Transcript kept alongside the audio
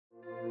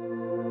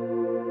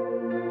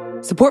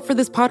Support for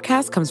this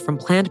podcast comes from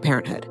Planned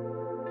Parenthood.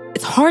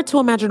 It's hard to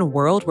imagine a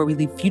world where we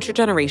leave future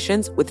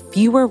generations with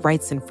fewer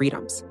rights and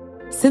freedoms.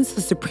 Since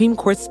the Supreme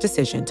Court's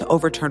decision to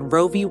overturn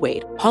Roe v.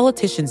 Wade,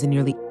 politicians in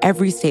nearly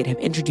every state have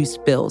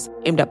introduced bills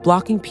aimed at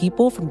blocking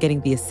people from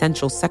getting the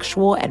essential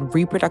sexual and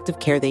reproductive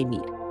care they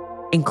need,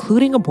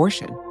 including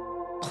abortion.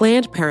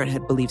 Planned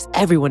Parenthood believes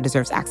everyone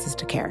deserves access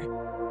to care.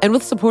 And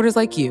with supporters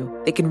like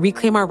you, they can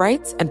reclaim our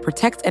rights and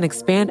protect and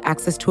expand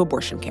access to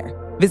abortion care.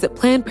 Visit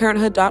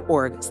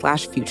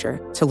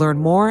PlannedParenthood.org/future to learn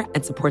more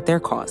and support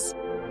their cause.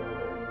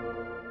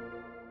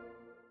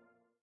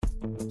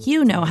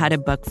 You know how to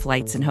book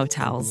flights and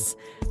hotels.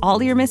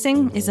 All you're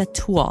missing is a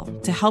tool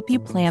to help you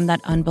plan that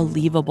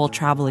unbelievable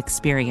travel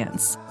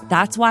experience.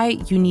 That's why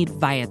you need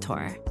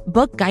Viator.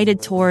 Book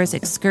guided tours,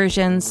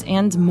 excursions,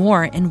 and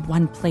more in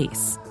one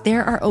place.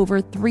 There are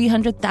over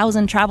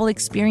 300,000 travel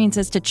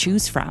experiences to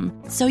choose from,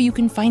 so you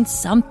can find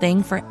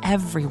something for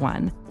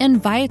everyone.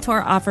 And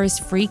Viator offers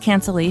free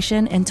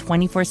cancellation and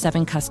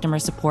 24/7 customer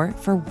support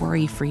for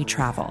worry-free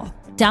travel.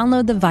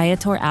 Download the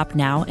Viator app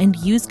now and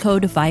use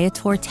code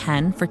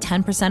Viator10 for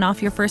 10%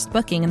 off your first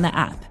booking in the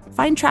app.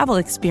 Find travel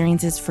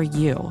experiences for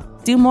you.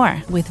 Do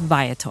more with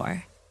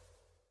Viator.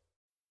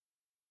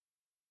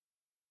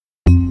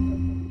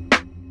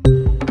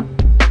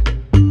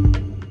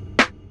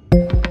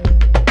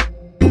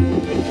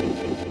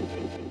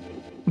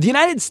 The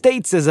United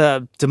States is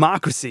a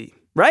democracy,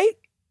 right?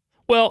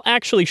 Well,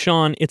 actually,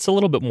 Sean, it's a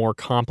little bit more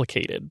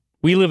complicated.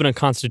 We live in a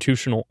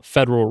constitutional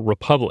federal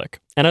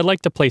republic, and I'd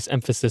like to place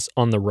emphasis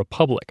on the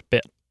republic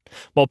bit.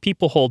 While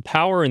people hold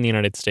power in the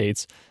United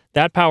States,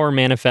 that power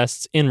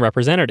manifests in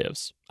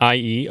representatives,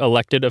 i.e.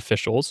 elected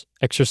officials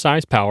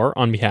exercise power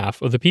on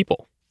behalf of the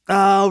people.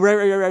 Oh,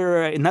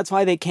 right. And that's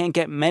why they can't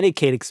get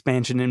Medicaid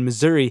expansion in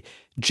Missouri.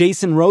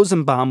 Jason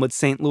Rosenbaum with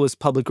St. Louis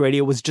Public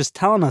Radio was just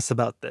telling us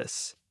about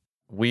this.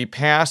 We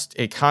passed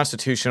a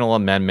constitutional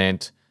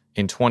amendment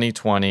in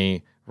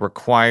 2020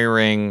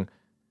 requiring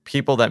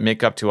people that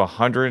make up to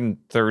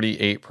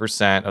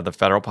 138% of the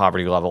federal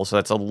poverty level, so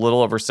that's a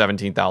little over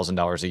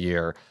 $17,000 a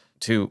year,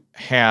 to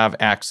have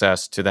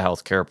access to the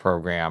healthcare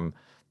program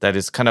that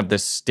is kind of the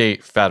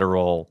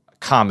state-federal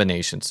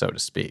combination, so to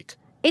speak.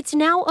 It's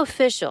now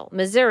official.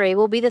 Missouri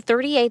will be the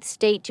 38th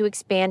state to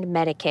expand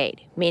Medicaid,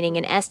 meaning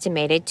an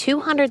estimated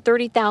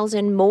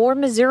 230,000 more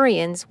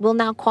Missourians will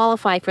now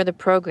qualify for the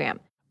program.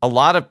 A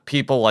lot of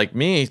people like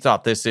me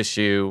thought this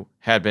issue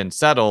had been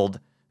settled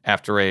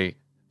after a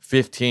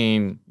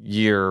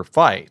 15-year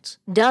fight.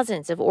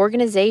 Dozens of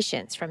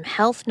organizations, from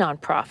health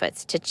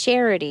nonprofits to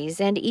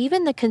charities and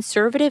even the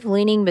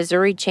conservative-leaning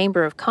Missouri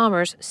Chamber of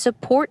Commerce,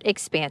 support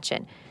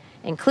expansion,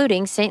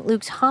 including St.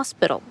 Luke's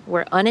Hospital,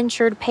 where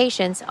uninsured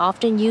patients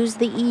often use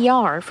the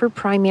ER for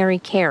primary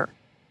care.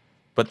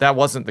 But that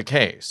wasn't the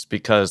case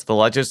because the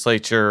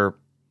legislature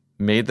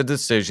made the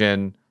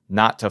decision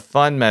not to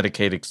fund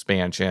Medicaid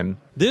expansion.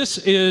 This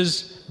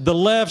is the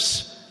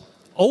left's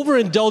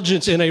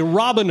overindulgence in a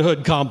Robin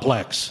Hood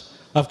complex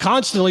of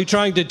constantly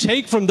trying to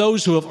take from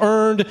those who have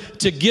earned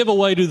to give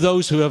away to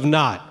those who have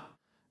not.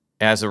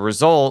 As a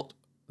result,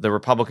 the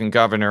Republican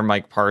governor,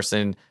 Mike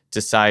Parson,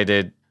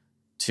 decided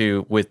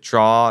to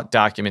withdraw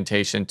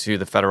documentation to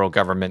the federal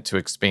government to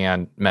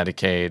expand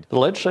Medicaid. The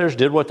legislators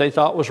did what they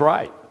thought was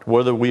right.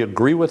 Whether we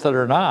agree with it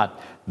or not,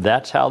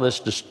 that's how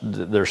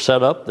they're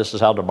set up. This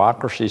is how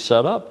democracy is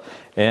set up.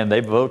 And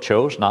they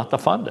chose not to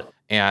fund it.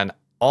 And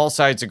all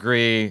sides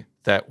agree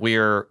that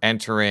we're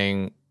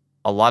entering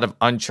a lot of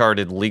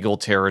uncharted legal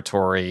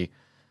territory,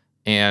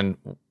 and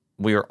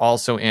we are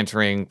also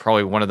entering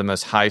probably one of the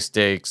most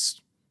high-stakes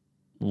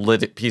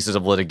pieces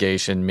of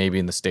litigation maybe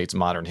in the state's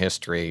modern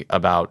history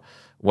about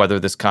whether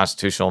this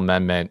constitutional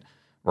amendment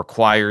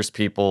requires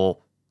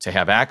people to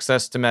have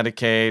access to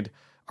Medicaid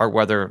or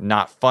whether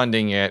not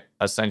funding it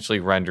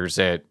essentially renders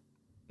it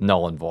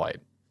null and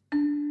void.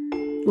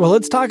 Well,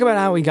 let's talk about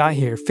how we got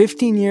here.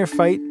 15-year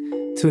fight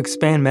to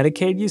expand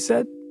Medicaid, you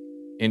said?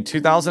 In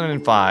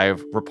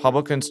 2005,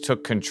 Republicans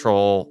took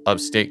control of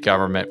state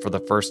government for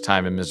the first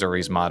time in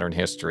Missouri's modern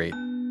history.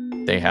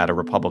 They had a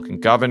Republican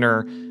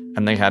governor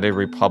and they had a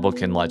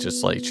Republican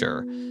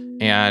legislature.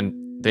 And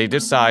they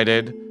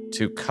decided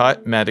to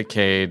cut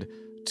Medicaid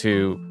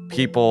to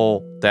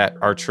people that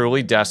are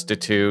truly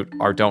destitute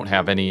or don't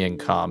have any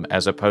income,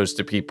 as opposed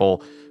to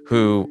people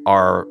who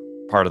are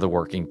part of the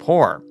working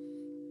poor.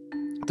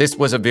 This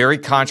was a very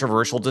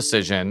controversial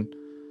decision,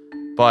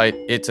 but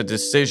it's a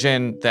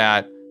decision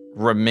that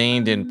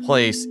remained in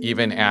place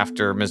even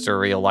after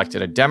Missouri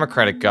elected a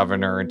Democratic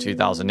governor in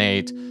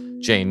 2008,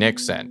 Jay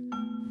Nixon.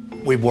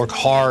 We've worked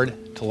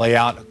hard to lay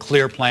out a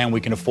clear plan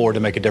we can afford to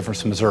make a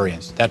difference to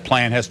Missourians. That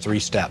plan has 3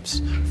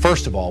 steps.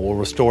 First of all, we'll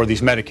restore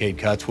these Medicaid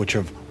cuts, which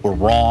were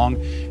wrong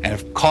and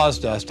have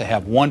caused us to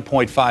have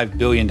 $1.5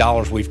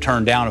 billion we've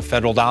turned down of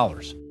federal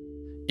dollars.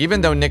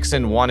 Even though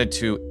Nixon wanted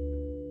to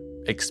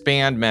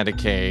expand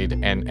Medicaid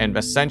and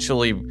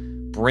essentially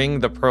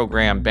bring the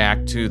program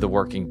back to the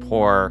working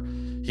poor,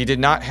 he did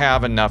not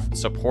have enough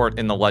support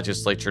in the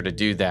legislature to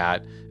do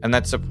that, and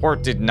that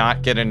support did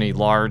not get any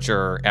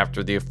larger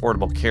after the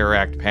Affordable Care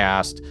Act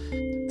passed.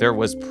 there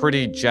was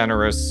pretty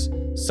generous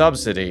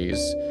subsidies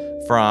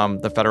from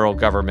the federal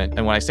government.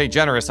 And when I say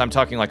generous, I'm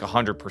talking like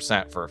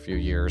 100% for a few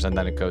years, and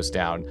then it goes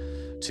down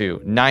to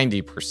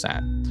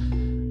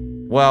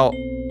 90%. Well,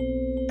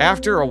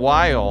 after a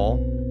while,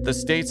 the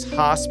state's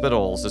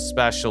hospitals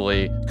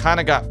especially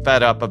kind of got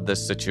fed up of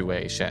this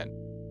situation.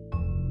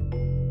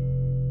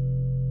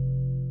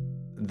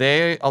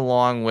 They,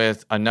 along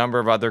with a number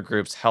of other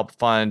groups, helped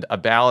fund a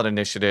ballot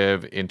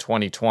initiative in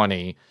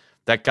 2020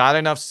 that got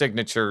enough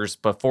signatures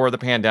before the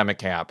pandemic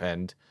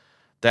happened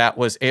that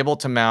was able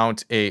to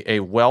mount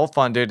a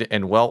well-funded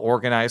and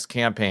well-organized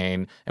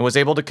campaign and was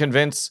able to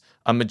convince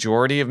a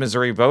majority of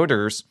Missouri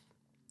voters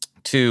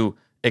to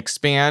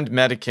expand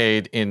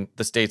Medicaid in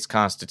the state's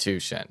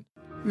constitution.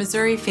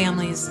 Missouri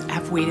families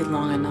have waited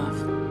long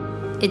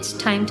enough. It's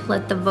time to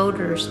let the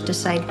voters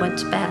decide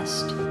what's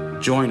best.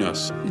 Join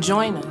us.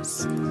 Join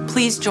us.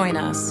 Please join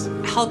us.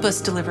 Help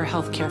us deliver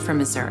health care for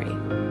Missouri.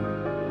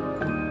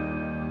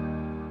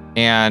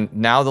 And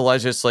now the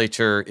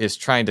legislature is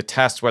trying to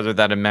test whether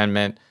that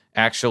amendment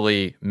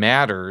actually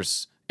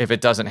matters if it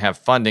doesn't have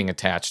funding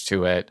attached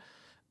to it.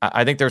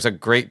 I think there's a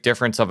great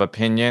difference of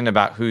opinion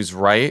about who's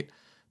right,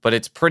 but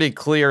it's pretty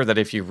clear that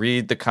if you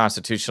read the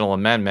constitutional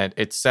amendment,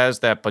 it says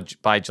that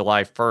by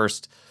July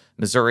 1st,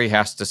 Missouri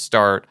has to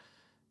start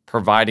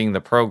providing the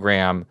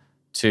program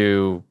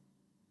to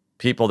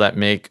people that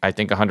make, I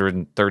think,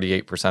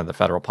 138% of the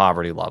federal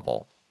poverty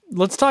level.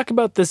 Let's talk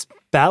about this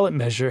ballot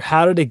measure.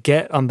 How did it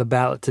get on the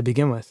ballot to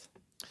begin with?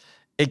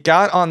 It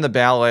got on the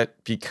ballot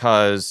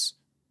because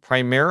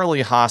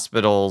primarily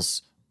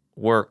hospitals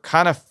were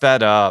kind of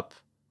fed up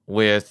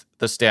with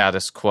the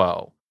status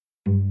quo.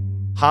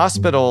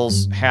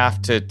 Hospitals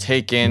have to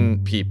take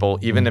in people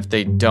even if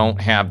they don't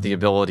have the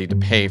ability to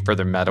pay for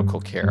their medical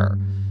care.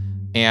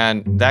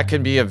 And that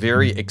can be a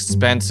very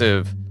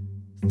expensive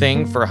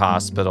thing for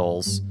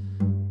hospitals.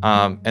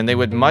 And they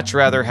would much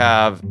rather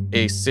have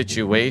a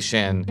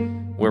situation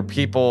where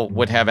people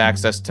would have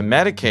access to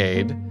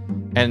Medicaid,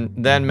 and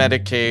then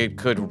Medicaid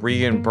could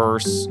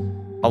reimburse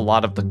a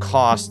lot of the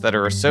costs that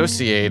are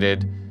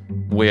associated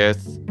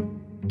with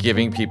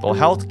giving people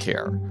health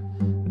care.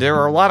 There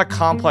are a lot of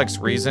complex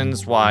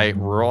reasons why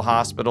rural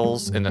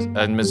hospitals in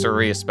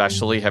Missouri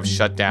especially have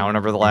shut down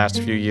over the last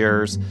few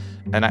years.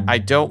 And I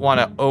don't want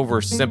to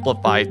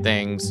oversimplify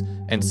things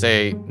and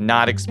say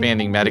not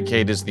expanding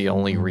Medicaid is the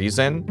only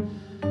reason.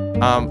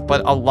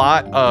 But a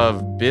lot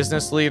of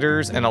business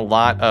leaders and a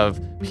lot of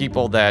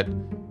people that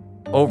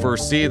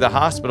oversee the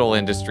hospital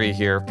industry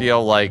here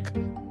feel like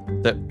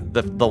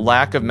the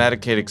lack of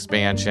Medicaid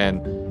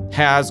expansion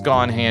has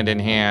gone hand in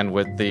hand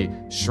with the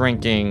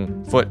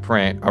shrinking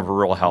footprint of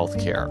rural health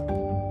care.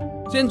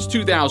 Since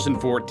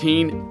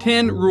 2014,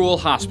 10 rural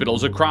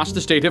hospitals across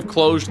the state have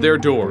closed their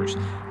doors,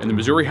 and the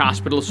Missouri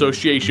Hospital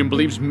Association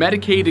believes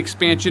Medicaid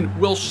expansion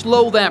will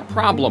slow that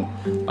problem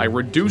by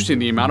reducing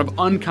the amount of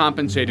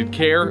uncompensated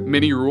care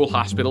many rural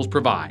hospitals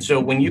provide. So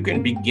when you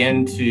can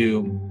begin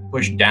to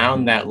push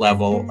down that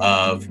level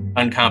of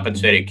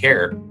uncompensated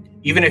care,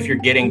 even if you're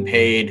getting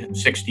paid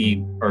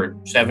 60 or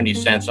 70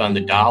 cents on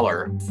the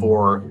dollar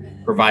for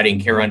providing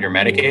care under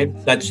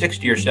Medicaid, that's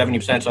 60 or 70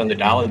 cents on the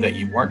dollar that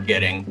you weren't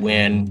getting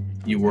when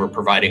you were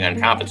providing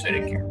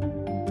uncompensated care.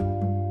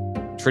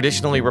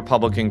 Traditionally,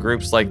 Republican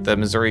groups like the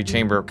Missouri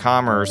Chamber of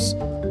Commerce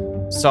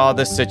saw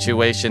this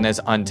situation as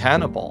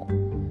untenable.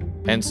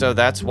 And so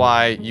that's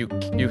why you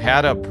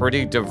had a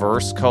pretty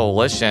diverse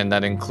coalition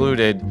that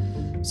included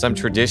some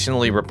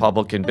traditionally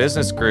Republican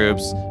business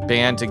groups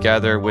band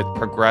together with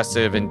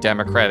progressive and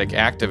Democratic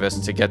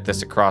activists to get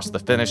this across the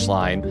finish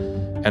line,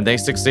 and they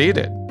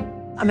succeeded.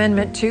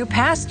 Amendment 2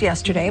 passed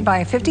yesterday by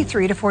a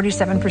 53 to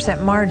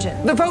 47%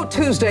 margin. The vote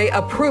Tuesday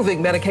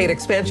approving Medicaid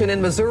expansion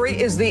in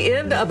Missouri is the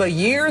end of a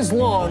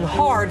years-long,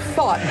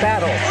 hard-fought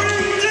battle.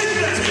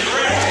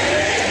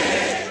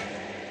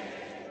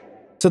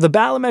 So the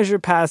ballot measure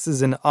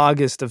passes in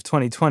August of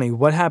 2020.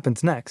 What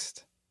happens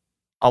next?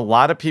 A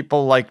lot of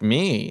people like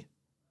me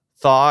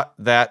thought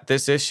that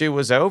this issue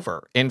was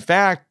over. In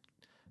fact,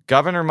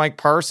 Governor Mike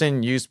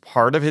Parson used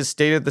part of his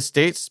State of the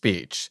State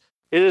speech.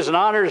 It is an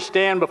honor to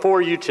stand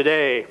before you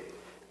today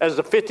as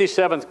the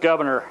 57th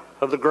governor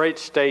of the great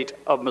state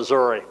of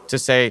Missouri to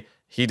say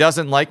he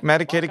doesn't like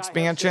Medicaid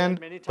expansion,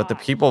 but the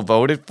people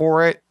voted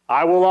for it.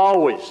 I will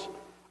always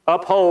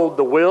uphold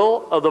the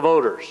will of the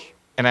voters.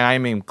 And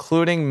I'm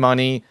including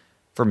money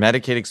for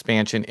Medicaid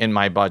expansion in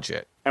my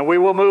budget. And we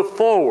will move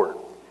forward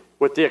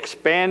with the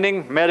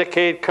expanding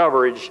Medicaid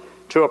coverage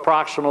to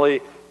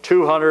approximately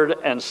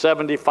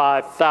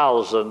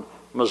 275,000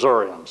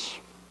 Missourians.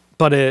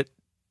 But it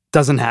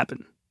doesn't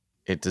happen.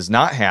 It does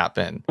not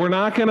happen. We're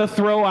not going to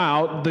throw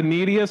out the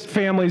neediest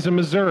families in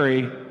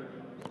Missouri.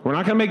 We're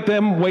not going to make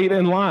them wait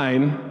in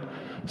line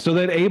so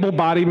that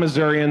able-bodied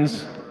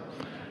Missourians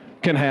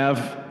can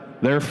have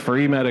their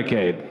free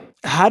Medicaid.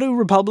 How do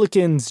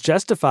Republicans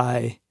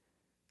justify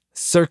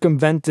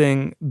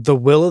circumventing the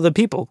will of the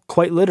people,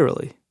 quite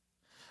literally?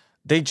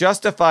 They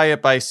justify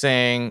it by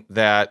saying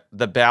that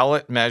the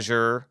ballot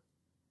measure,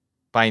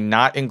 by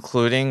not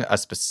including a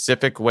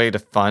specific way to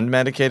fund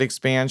Medicaid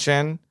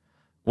expansion,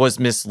 was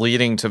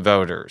misleading to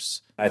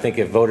voters. I think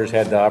if voters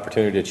had the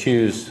opportunity to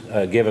choose,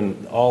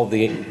 given all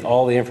the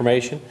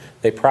information,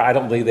 I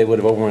don't believe they would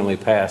have overwhelmingly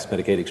passed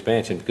Medicaid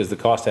expansion because the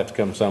costs have to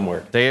come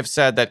somewhere. They have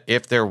said that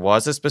if there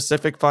was a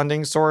specific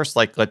funding source,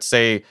 like let's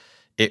say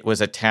it was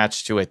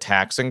attached to a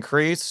tax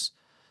increase,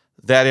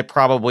 that it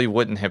probably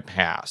wouldn't have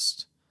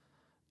passed.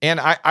 And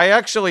I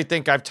actually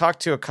think I've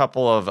talked to a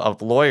couple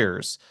of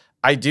lawyers.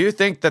 I do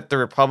think that the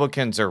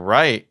Republicans are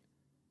right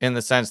in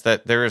the sense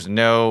that there is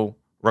no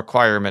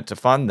requirement to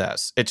fund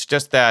this. It's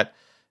just that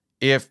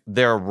if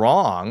they're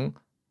wrong,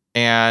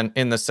 and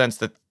in the sense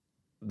that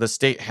the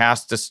state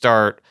has to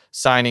start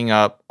signing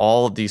up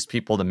all of these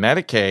people to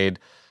Medicaid,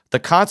 the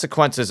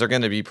consequences are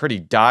going to be pretty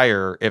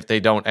dire if they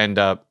don't end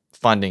up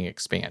funding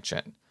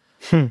expansion.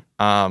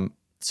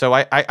 So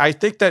I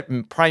think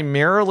that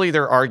primarily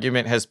their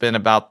argument has been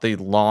about the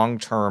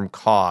long-term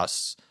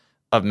costs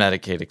of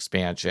Medicaid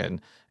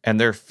expansion and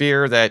their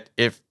fear that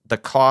if the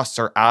costs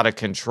are out of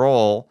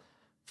control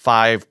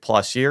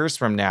 5+ years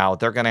from now,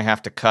 they're going to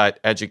have to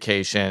cut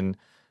education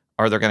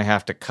or they're going to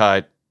have to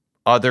cut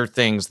other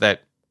things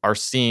that are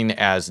seen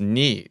as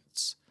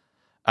needs.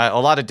 A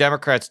lot of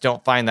Democrats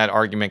don't find that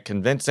argument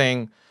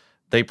convincing.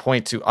 They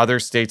point to other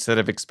states that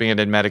have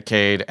expanded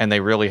Medicaid, and they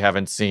really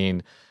haven't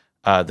seen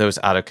those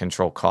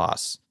out-of-control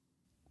costs.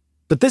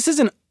 But this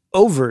isn't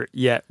over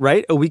yet,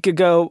 right? A week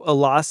ago, a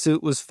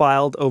lawsuit was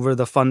filed over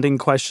the funding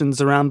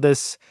questions around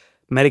this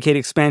Medicaid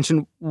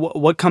expansion.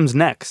 What comes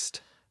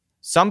next?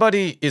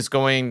 Somebody is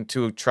going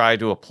to try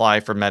to apply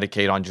for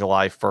Medicaid on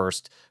July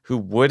 1st who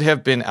would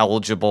have been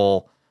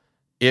eligible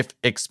if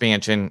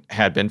expansion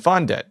had been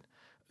funded.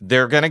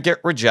 They're going to get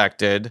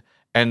rejected,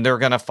 and they're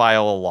going to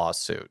file a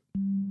lawsuit.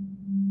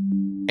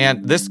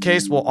 And this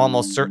case will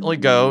almost certainly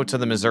go to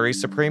the Missouri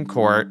Supreme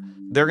Court.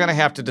 They're going to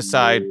have to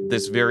decide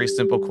this very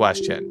simple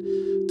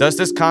question. Does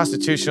this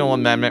constitutional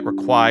amendment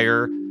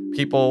require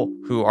people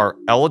who are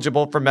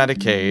eligible for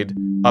Medicaid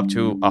up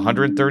to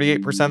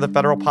 138% of the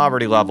federal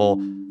poverty level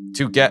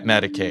to get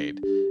Medicaid?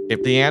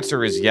 If the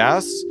answer is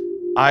yes,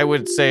 I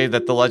would say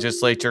that the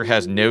legislature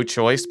has no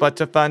choice but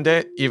to fund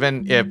it,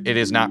 even if it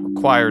is not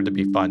required to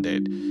be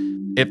funded.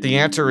 If the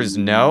answer is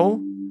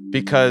no,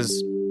 because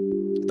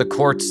the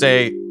courts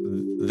say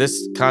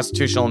this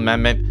constitutional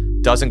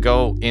amendment doesn't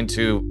go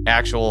into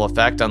actual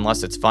effect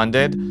unless it's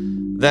funded,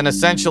 then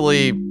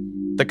essentially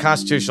the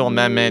constitutional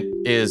amendment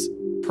is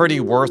pretty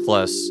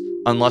worthless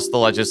unless the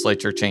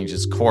legislature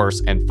changes course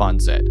and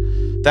funds it.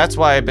 That's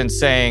why I've been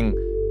saying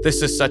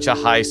this is such a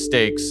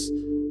high-stakes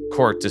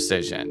court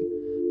decision,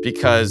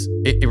 because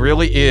it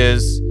really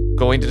is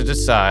going to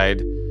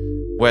decide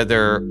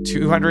whether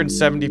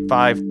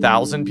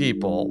 275,000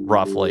 people,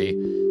 roughly,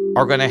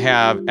 are going to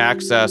have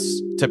access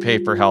to pay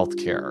for health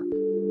care.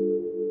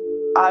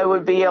 I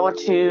would be able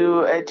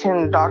to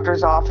attend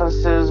doctor's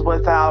offices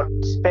without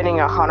spending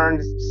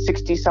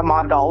 $160 some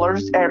odd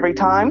every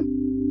time.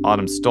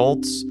 Autumn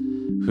Stoltz,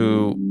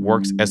 who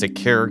works as a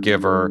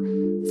caregiver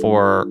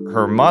for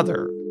her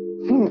mother.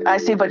 I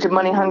see a bunch of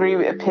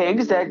money-hungry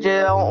pigs that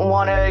don't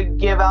want to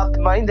give out the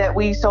money that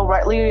we so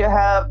rightly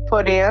have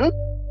put in.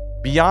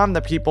 Beyond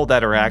the people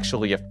that are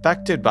actually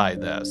affected by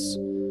this,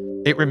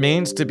 it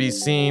remains to be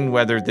seen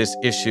whether this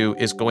issue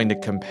is going to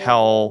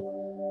compel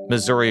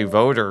Missouri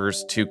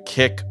voters to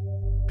kick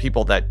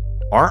people that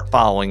aren't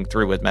following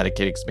through with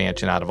Medicaid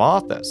expansion out of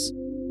office.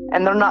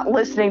 And they're not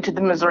listening to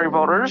the Missouri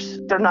voters.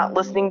 They're not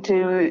listening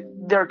to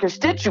their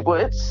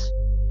constituents.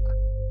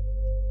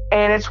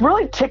 And it's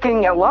really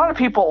ticking a lot of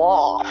people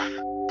off,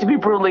 to be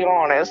brutally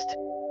honest,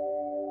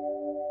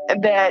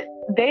 that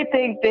they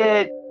think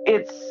that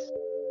it's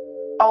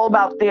all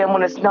about them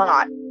when it's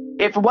not.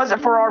 If it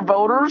wasn't for our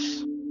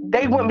voters,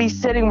 they wouldn't be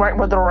sitting right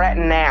where they're at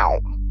now.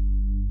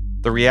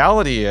 The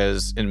reality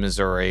is in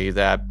Missouri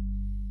that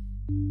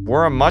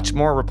we're a much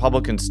more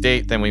Republican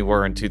state than we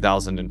were in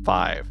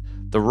 2005.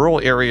 The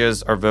rural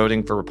areas are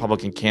voting for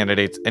Republican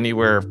candidates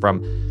anywhere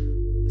from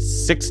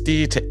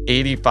 60 to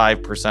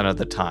 85% of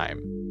the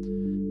time.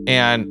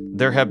 And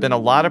there have been a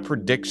lot of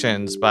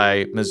predictions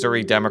by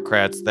Missouri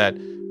Democrats that,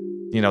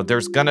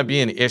 there's going to be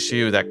an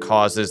issue that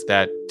causes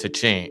that to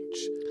change.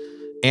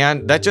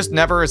 And that just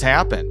never has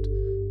happened.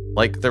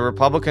 Like, the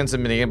Republicans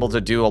have been able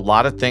to do a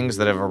lot of things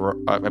that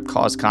have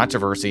caused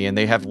controversy, and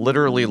they have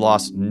literally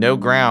lost no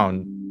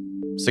ground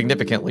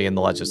significantly in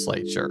the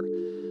legislature.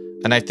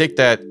 And I think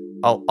that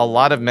a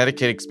lot of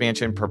Medicaid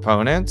expansion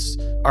proponents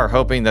are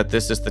hoping that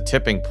this is the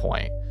tipping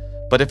point.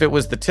 But if it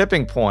was the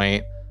tipping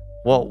point,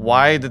 well,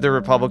 why did the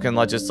Republican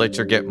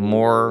legislature get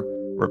more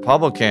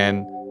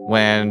Republican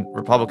when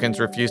Republicans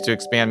refused to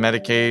expand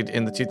Medicaid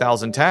in the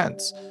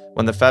 2010s,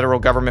 when the federal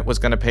government was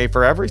going to pay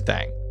for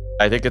everything?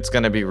 I think it's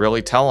going to be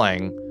really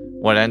telling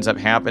what ends up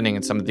happening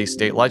in some of these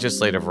state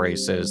legislative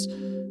races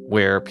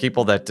where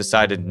people that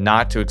decided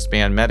not to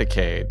expand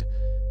Medicaid,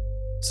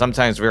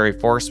 sometimes very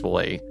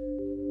forcefully,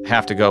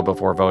 have to go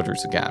before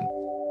voters again.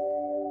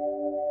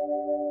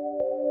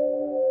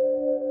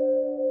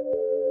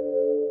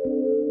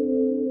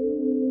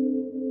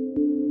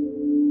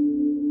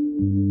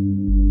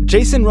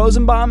 Jason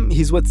Rosenbaum,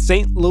 he's with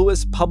St.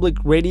 Louis Public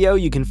Radio.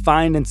 You can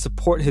find and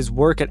support his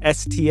work at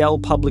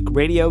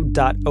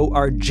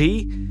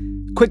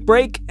stlpublicradio.org. Quick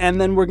break,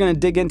 and then we're going to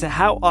dig into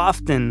how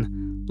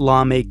often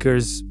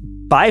lawmakers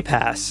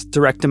bypass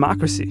direct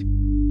democracy.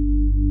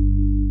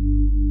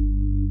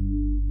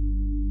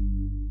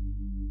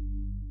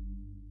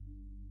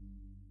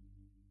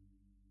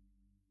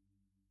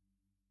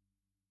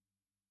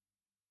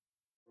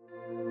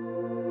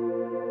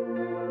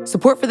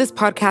 Support for this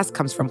podcast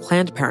comes from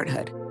Planned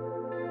Parenthood.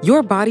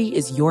 Your body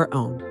is your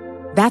own.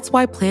 That's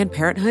why Planned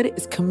Parenthood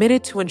is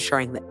committed to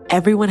ensuring that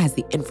everyone has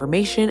the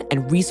information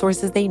and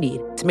resources they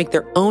need to make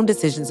their own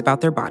decisions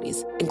about their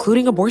bodies,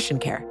 including abortion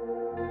care.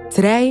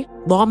 Today,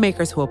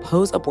 lawmakers who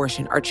oppose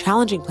abortion are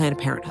challenging Planned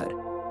Parenthood.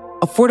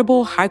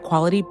 Affordable,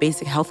 high-quality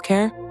basic health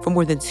care for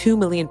more than 2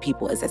 million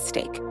people is at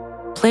stake.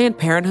 Planned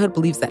Parenthood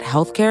believes that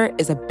health care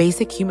is a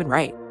basic human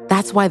right.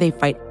 That's why they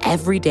fight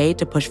every day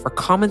to push for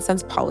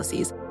common-sense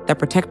policies that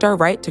protect our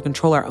right to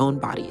control our own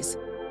bodies.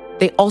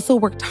 They also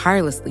work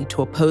tirelessly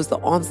to oppose the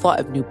onslaught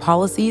of new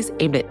policies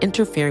aimed at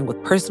interfering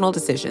with personal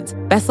decisions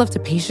best left to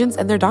patients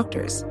and their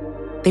doctors.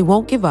 They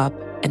won't give up,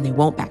 and they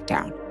won't back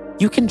down.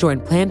 You can join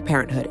Planned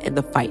Parenthood in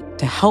the fight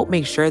to help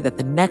make sure that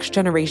the next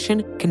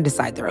generation can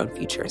decide their own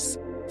futures.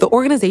 The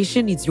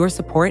organization needs your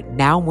support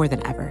now more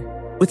than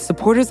ever. With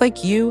supporters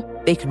like you,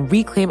 they can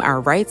reclaim our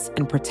rights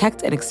and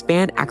protect and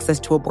expand access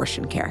to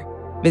abortion care.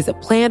 Visit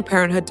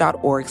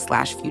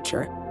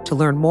PlannedParenthood.org/future to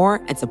learn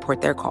more and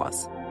support their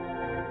cause.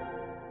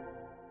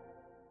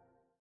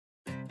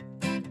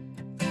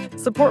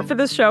 Support for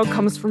this show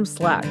comes from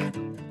Slack.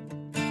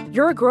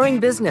 You're a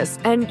growing business,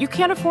 and you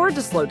can't afford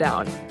to slow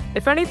down.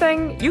 If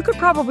anything, you could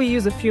probably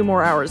use a few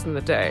more hours in the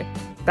day.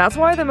 That's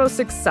why the most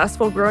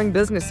successful growing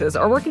businesses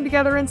are working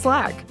together in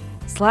Slack.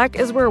 Slack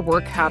is where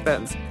work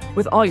happens,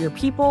 with all your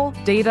people,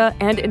 data,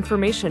 and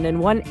information in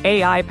one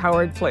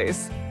AI-powered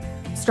place.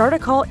 Start a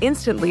call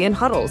instantly in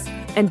huddles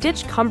and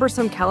ditch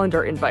cumbersome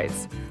calendar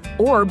invites.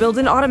 Or build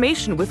an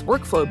automation with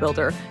Workflow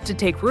Builder to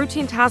take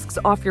routine tasks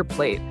off your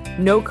plate.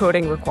 No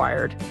coding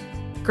required.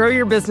 Grow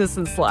your business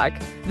in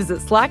Slack. Visit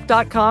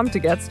slack.com to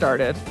get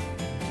started.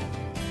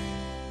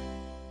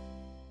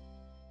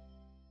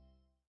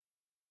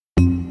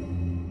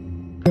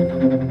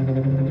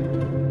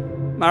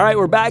 All right,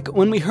 we're back.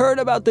 When we heard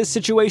about this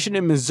situation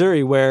in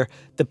Missouri where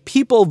the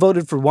people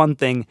voted for one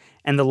thing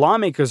and the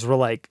lawmakers were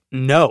like,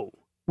 no,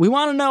 we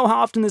want to know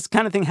how often this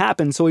kind of thing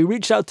happens. So we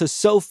reached out to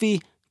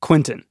Sophie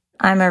Quinton.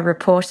 I'm a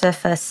reporter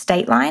for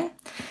Stateline,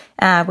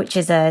 which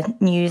is a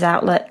news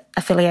outlet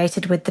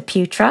affiliated with the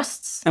Pew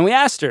Trusts. And we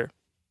asked her,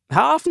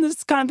 how often does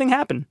this kind of thing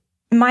happen?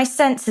 My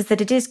sense is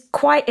that it is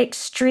quite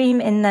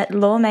extreme in that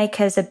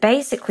lawmakers are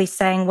basically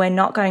saying we're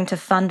not going to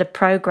fund a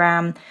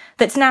program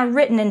that's now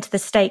written into the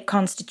state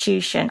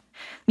constitution.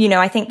 You know,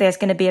 I think there's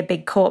going to be a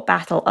big court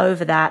battle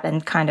over that,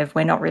 and kind of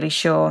we're not really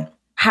sure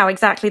how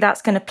exactly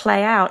that's going to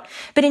play out.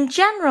 But in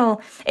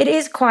general, it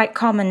is quite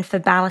common for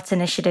ballot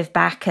initiative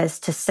backers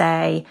to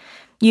say,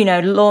 you know,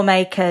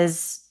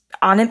 lawmakers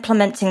aren't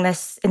implementing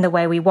this in the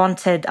way we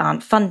wanted,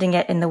 aren't funding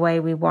it in the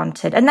way we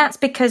wanted. And that's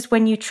because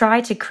when you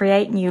try to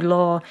create new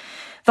law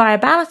via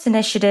ballot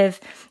initiative,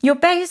 you're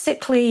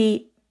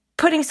basically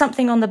putting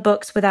something on the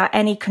books without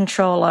any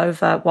control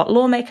over what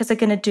lawmakers are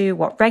going to do,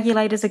 what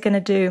regulators are going to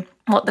do,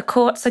 what the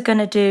courts are going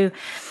to do.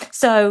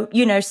 So,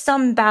 you know,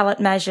 some ballot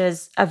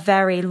measures are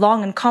very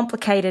long and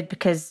complicated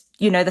because,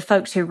 you know, the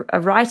folks who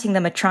are writing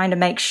them are trying to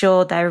make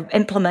sure they're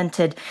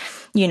implemented,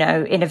 you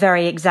know, in a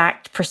very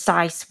exact,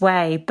 precise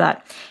way.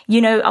 But,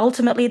 you know,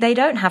 ultimately they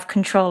don't have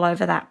control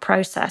over that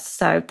process.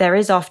 So there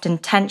is often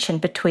tension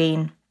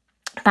between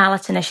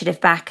ballot initiative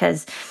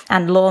backers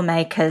and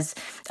lawmakers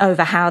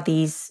over how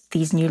these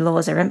new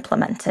laws are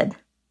implemented.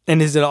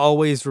 And is it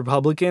always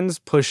Republicans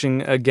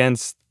pushing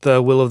against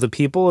the will of the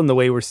people in the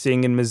way we're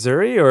seeing in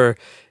Missouri? Or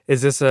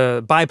is this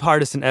a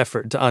bipartisan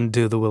effort to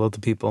undo the will of the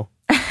people?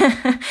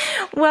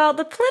 Well,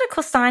 the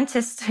political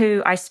scientists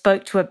who I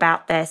spoke to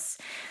about this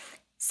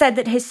said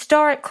that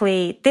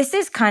historically, this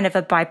is kind of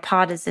a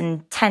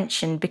bipartisan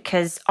tension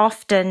because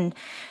often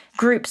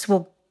groups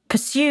will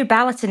pursue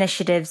ballot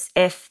initiatives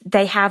if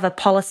they have a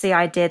policy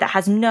idea that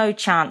has no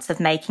chance of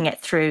making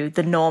it through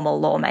the normal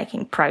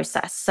lawmaking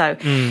process. So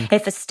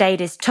if a state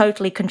is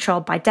totally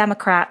controlled by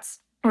Democrats,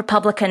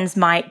 Republicans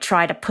might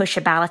try to push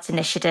a ballot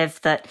initiative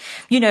that,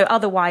 you know,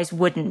 otherwise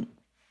wouldn't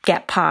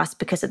get passed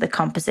because of the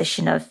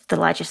composition of the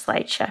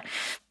legislature.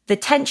 The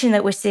tension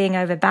that we're seeing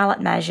over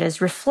ballot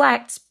measures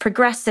reflects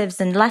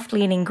progressives and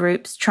left-leaning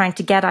groups trying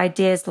to get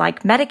ideas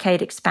like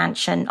Medicaid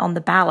expansion on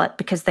the ballot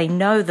because they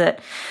know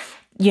that,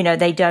 you know,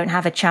 they don't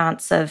have a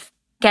chance of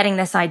getting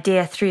this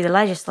idea through the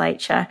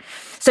legislature.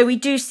 So we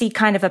do see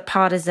kind of a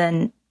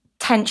partisan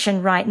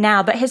tension right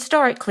now, but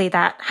historically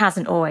that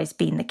hasn't always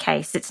been the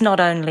case. It's not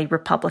only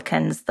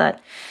Republicans that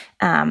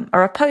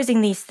are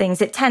opposing these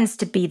things. It tends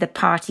to be the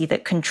party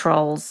that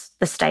controls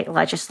the state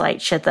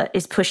legislature that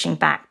is pushing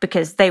back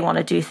because they want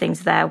to do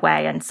things their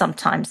way. And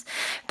sometimes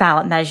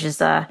ballot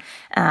measures are,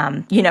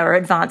 are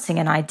advancing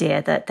an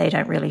idea that they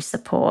don't really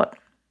support.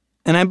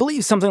 And I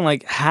believe something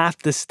like half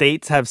the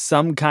states have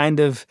some kind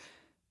of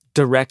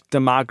direct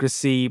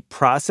democracy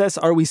process.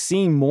 Are we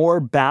seeing more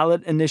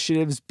ballot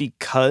initiatives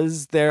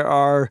because there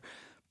are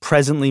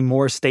presently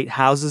more state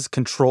houses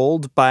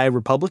controlled by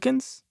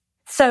Republicans?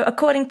 So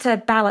according to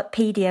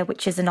Ballotpedia,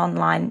 which is an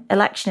online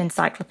election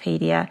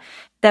encyclopedia,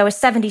 there were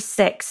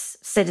 76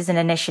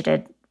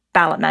 citizen-initiated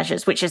ballot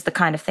measures, which is the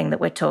kind of thing that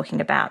we're talking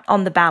about,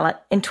 on the ballot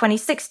in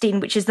 2016,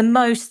 which is the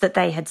most that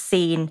they had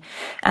seen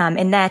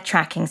in their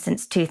tracking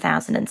since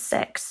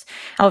 2006.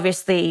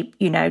 Obviously,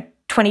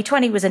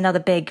 2020 was another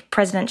big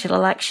presidential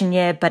election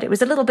year, but it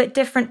was a little bit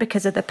different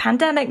because of the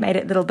pandemic, made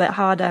it a little bit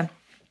harder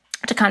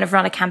to kind of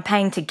run a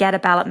campaign to get a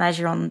ballot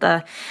measure on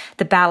the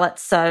ballot.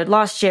 So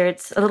last year,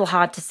 it's a little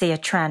hard to see a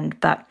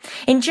trend. But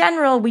in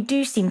general, we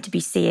do seem to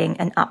be seeing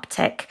an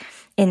uptick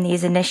in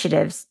these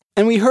initiatives.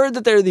 And we heard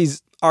that there are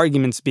these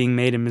arguments being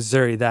made in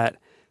Missouri that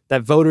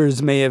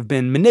voters may have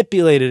been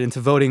manipulated into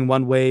voting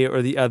one way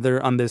or the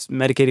other on this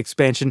Medicaid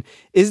expansion.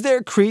 Is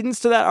there credence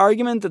to that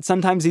argument that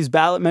sometimes these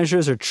ballot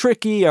measures are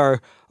tricky,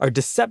 are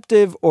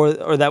deceptive,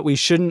 or that we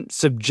shouldn't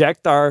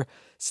subject our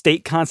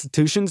state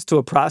constitutions to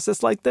a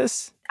process like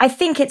this? I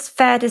think it's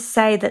fair to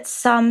say that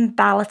some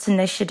ballot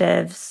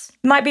initiatives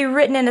might be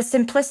written in a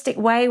simplistic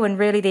way when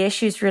really the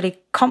issue is really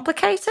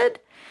complicated.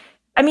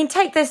 I mean,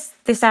 take this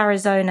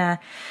Arizona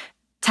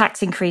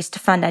tax increase to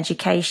fund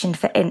education,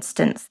 for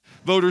instance.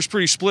 Voters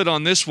pretty split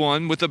on this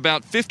one, with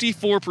about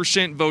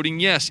 54% voting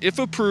yes. If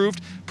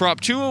approved,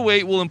 Prop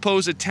 208 will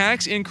impose a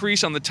tax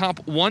increase on the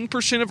top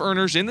 1% of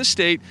earners in the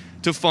state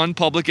to fund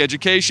public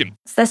education.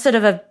 So there's sort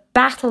of a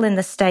battle in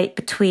the state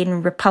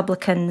between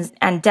Republicans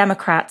and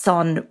Democrats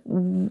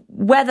on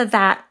whether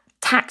that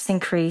tax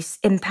increase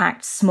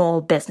impacts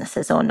small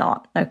businesses or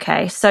not.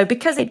 Okay, so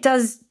because it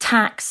does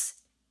tax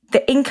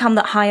the income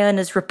that high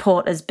earners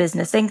report as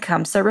business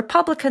income. So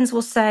Republicans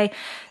will say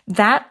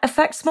that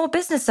affects small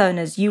business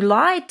owners. You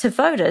lied to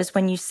voters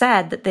when you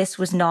said that this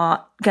was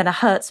not going to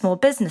hurt small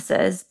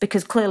businesses,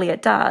 because clearly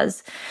it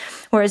does.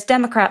 Whereas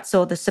Democrats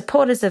or the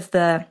supporters of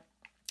the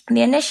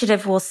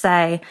initiative will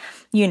say,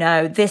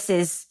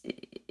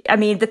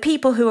 the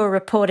people who are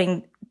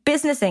reporting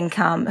business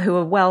income who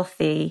are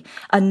wealthy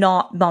are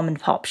not mom and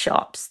pop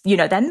shops.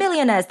 They're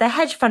millionaires, they're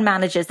hedge fund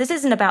managers. This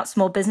isn't about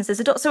small businesses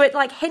at all. So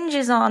it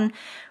hinges on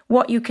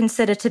what you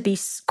consider to be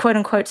quote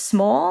unquote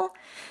small.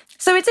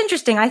 So it's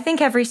interesting. I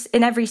think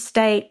in every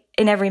state,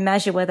 in every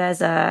measure where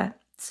there's a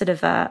sort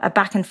of a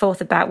back and forth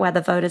about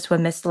whether voters were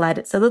misled,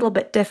 it's a little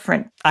bit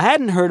different. I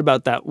hadn't heard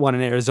about that one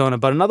in Arizona,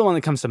 but another one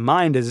that comes to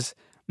mind is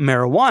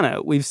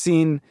marijuana. We've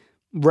seen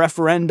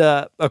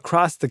referenda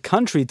across the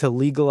country to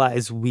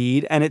legalize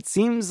weed, and it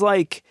seems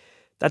like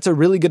that's a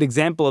really good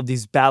example of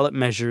these ballot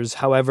measures,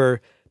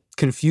 however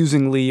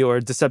confusingly or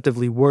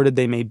deceptively worded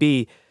they may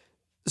be,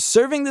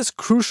 serving this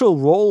crucial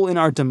role in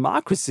our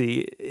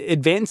democracy,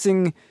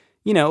 advancing,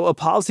 a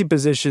policy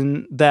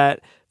position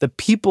that the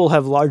people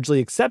have largely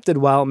accepted,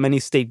 while many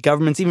state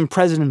governments, even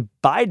President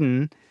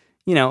Biden,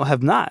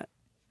 have not.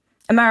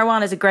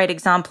 Marijuana is a great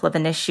example of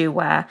an issue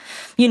where,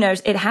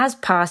 it has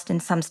passed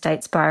in some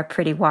states by a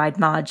pretty wide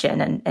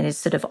margin and is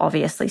sort of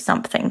obviously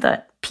something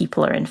that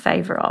people are in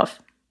favor of.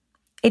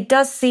 It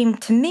does seem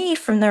to me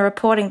from the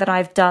reporting that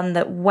I've done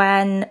that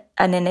when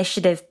an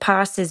initiative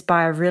passes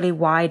by a really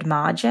wide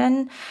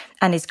margin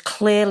and is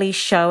clearly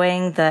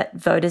showing that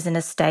voters in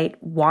a state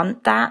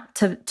want that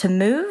to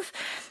move,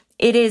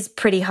 it is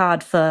pretty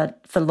hard for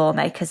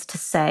lawmakers to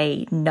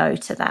say no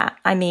to that.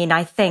 I mean,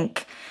 I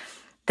think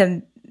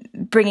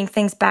bringing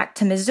things back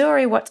to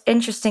Missouri, what's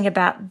interesting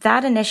about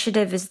that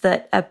initiative is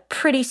that a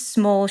pretty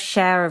small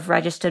share of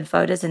registered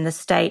voters in the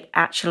state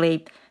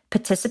actually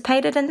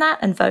participated in that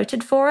and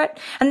voted for it.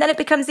 And then it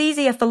becomes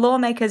easier for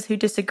lawmakers who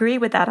disagree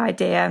with that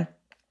idea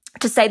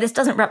to say, this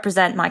doesn't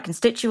represent my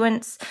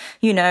constituents.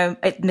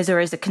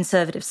 Missouri is a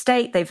conservative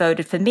state. They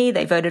voted for me.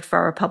 They voted for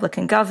a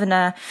Republican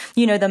governor.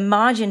 The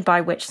margin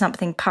by which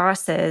something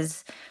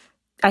passes,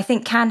 I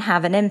think, can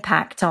have an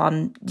impact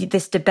on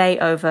this debate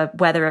over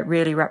whether it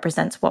really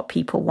represents what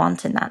people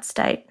want in that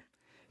state.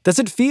 Does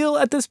it feel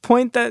at this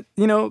point that,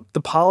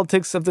 the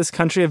politics of this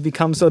country have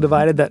become so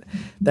divided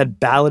that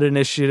ballot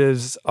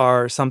initiatives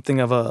are something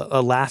of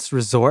a last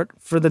resort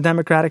for the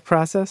democratic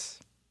process?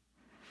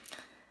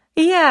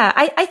 Yeah,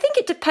 I think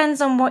it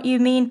depends on what you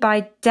mean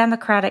by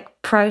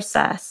democratic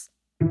process.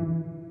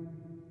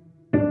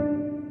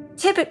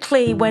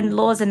 Typically, when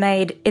laws are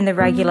made in the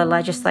regular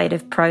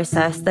legislative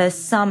process, there's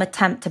some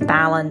attempt to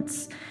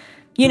balance,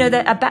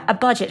 that a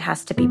budget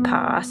has to be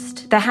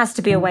passed. There has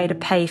to be a way to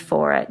pay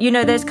for it.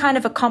 There's kind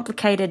of a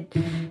complicated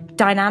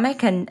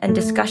dynamic and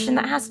discussion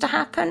that has to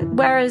happen.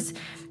 Whereas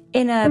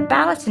in a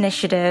ballot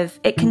initiative,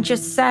 it can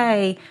just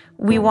say,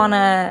 we want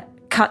to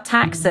cut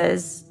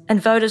taxes,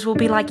 and voters will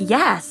be like,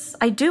 yes,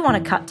 I do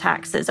want to cut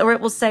taxes. Or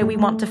it will say, we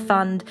want to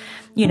fund,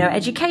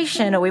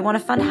 education, or we want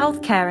to fund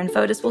healthcare, and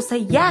voters will say,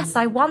 yes,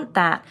 I want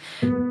that.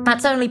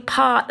 That's only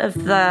part of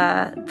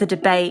the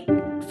debate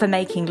for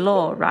making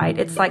law, right?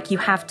 It's like you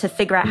have to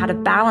figure out how to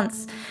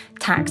balance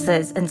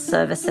taxes and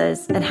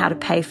services and how to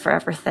pay for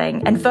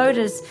everything. And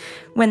voters,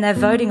 when they're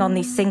voting on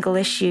these single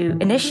issue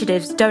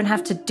initiatives, don't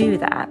have to do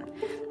that.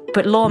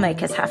 But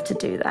lawmakers have to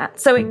do that.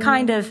 So it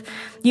kind of,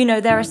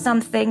 there are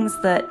some things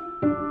that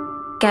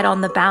get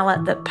on the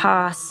ballot that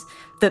pass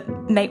that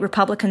make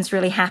Republicans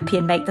really happy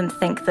and make them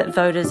think that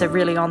voters are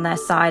really on their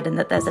side and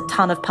that there's a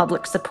ton of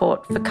public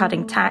support for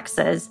cutting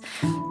taxes,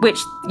 which,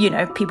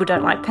 people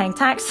don't like paying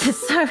taxes,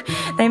 so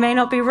they may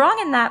not be wrong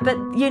in that. But,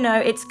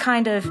 it's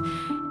kind of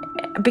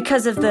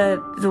because of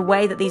the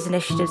way that these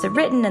initiatives are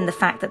written and the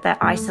fact that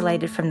they're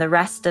isolated from the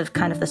rest of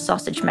kind of the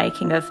sausage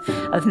making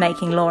of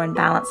making law and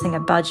balancing a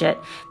budget,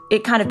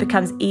 it kind of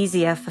becomes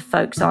easier for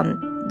folks on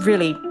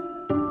really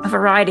a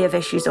variety of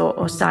issues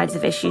or sides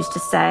of issues to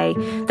say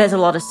there's a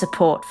lot of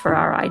support for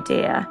our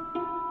idea.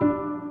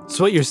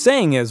 So what you're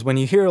saying is when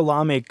you hear a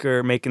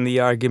lawmaker making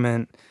the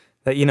argument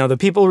that, the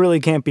people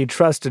really can't be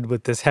trusted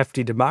with this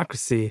hefty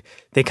democracy,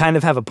 they kind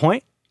of have a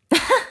point?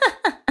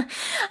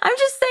 I'm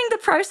just saying the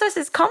process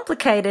is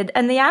complicated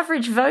and the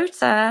average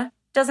voter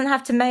doesn't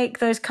have to make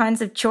those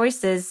kinds of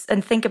choices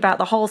and think about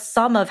the whole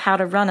sum of how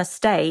to run a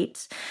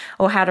state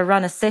or how to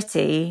run a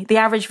city. The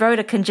average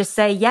voter can just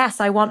say, yes,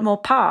 I want more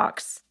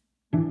parks.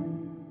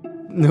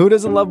 Who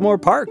doesn't love more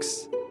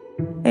parks?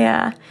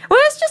 Yeah. Well,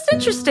 it's just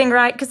interesting,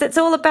 right? Because it's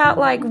all about,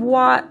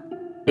 what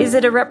is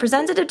it, a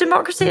representative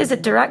democracy? Is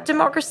it direct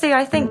democracy?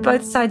 I think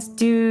both sides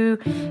do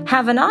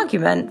have an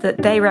argument that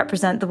they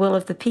represent the will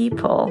of the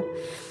people.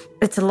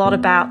 It's a lot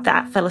about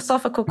that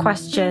philosophical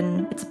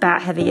question. It's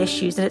about heavy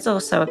issues, and it's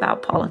also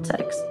about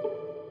politics.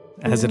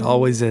 As it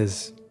always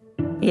is.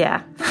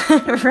 Yeah,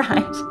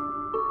 right.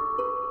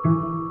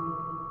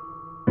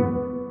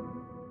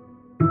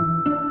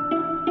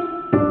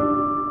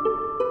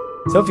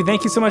 Sophie,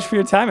 thank you so much for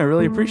your time. I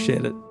really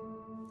appreciate it.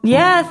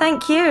 Yeah,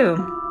 thank you.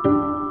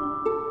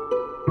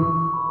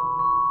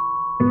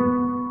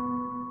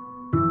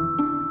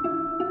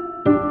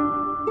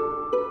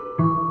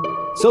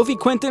 Sophie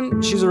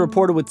Quinton, she's a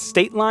reporter with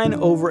Stateline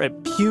over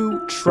at Pew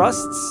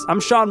Trusts. I'm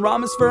Sean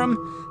Rameswaram.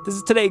 This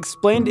is Today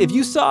Explained. If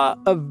you saw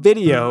a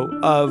video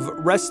of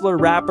wrestler,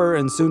 rapper,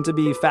 and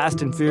soon-to-be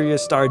Fast and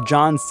Furious star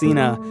John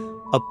Cena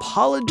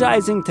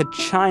apologizing to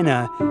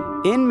China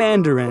in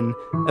Mandarin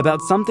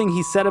about something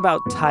he said about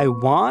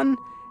Taiwan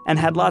and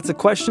had lots of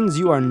questions,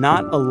 you are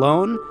not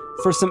alone.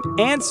 For some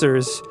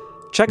answers,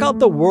 check out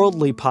the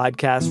Worldly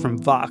podcast from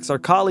Vox. Our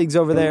colleagues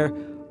over there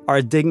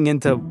are digging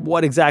into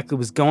what exactly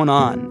was going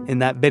on in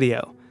that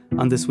video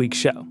on this week's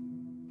show.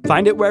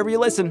 Find it wherever you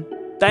listen.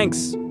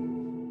 Thanks.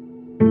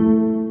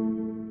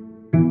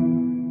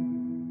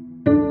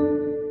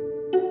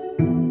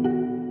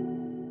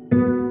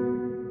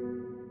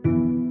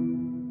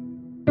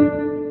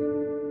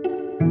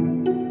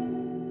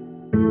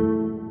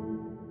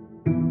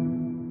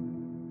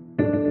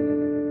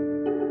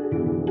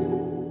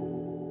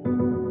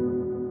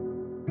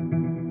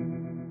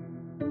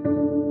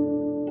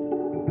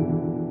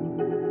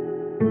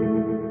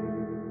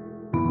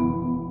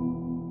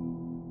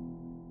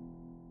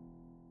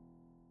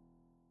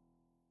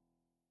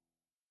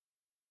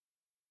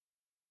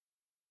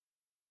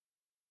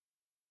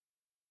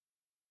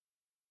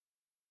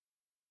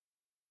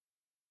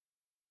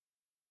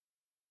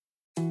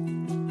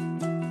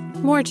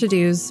 More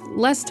to-dos,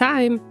 less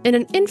time, and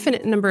an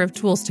infinite number of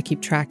tools to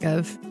keep track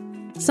of.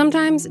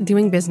 Sometimes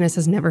doing business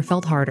has never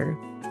felt harder,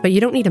 but you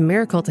don't need a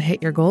miracle to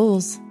hit your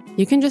goals.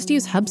 You can just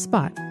use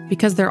HubSpot,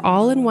 because their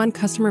all-in-one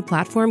customer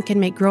platform can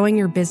make growing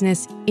your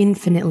business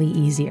infinitely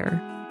easier.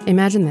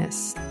 Imagine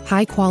this: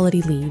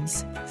 high-quality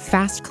leads,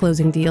 fast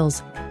closing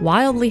deals,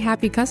 wildly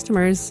happy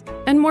customers,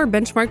 and more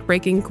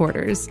benchmark-breaking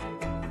quarters.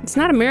 It's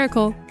not a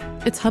miracle,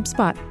 it's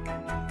HubSpot.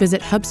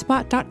 Visit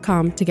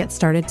HubSpot.com to get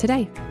started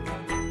today.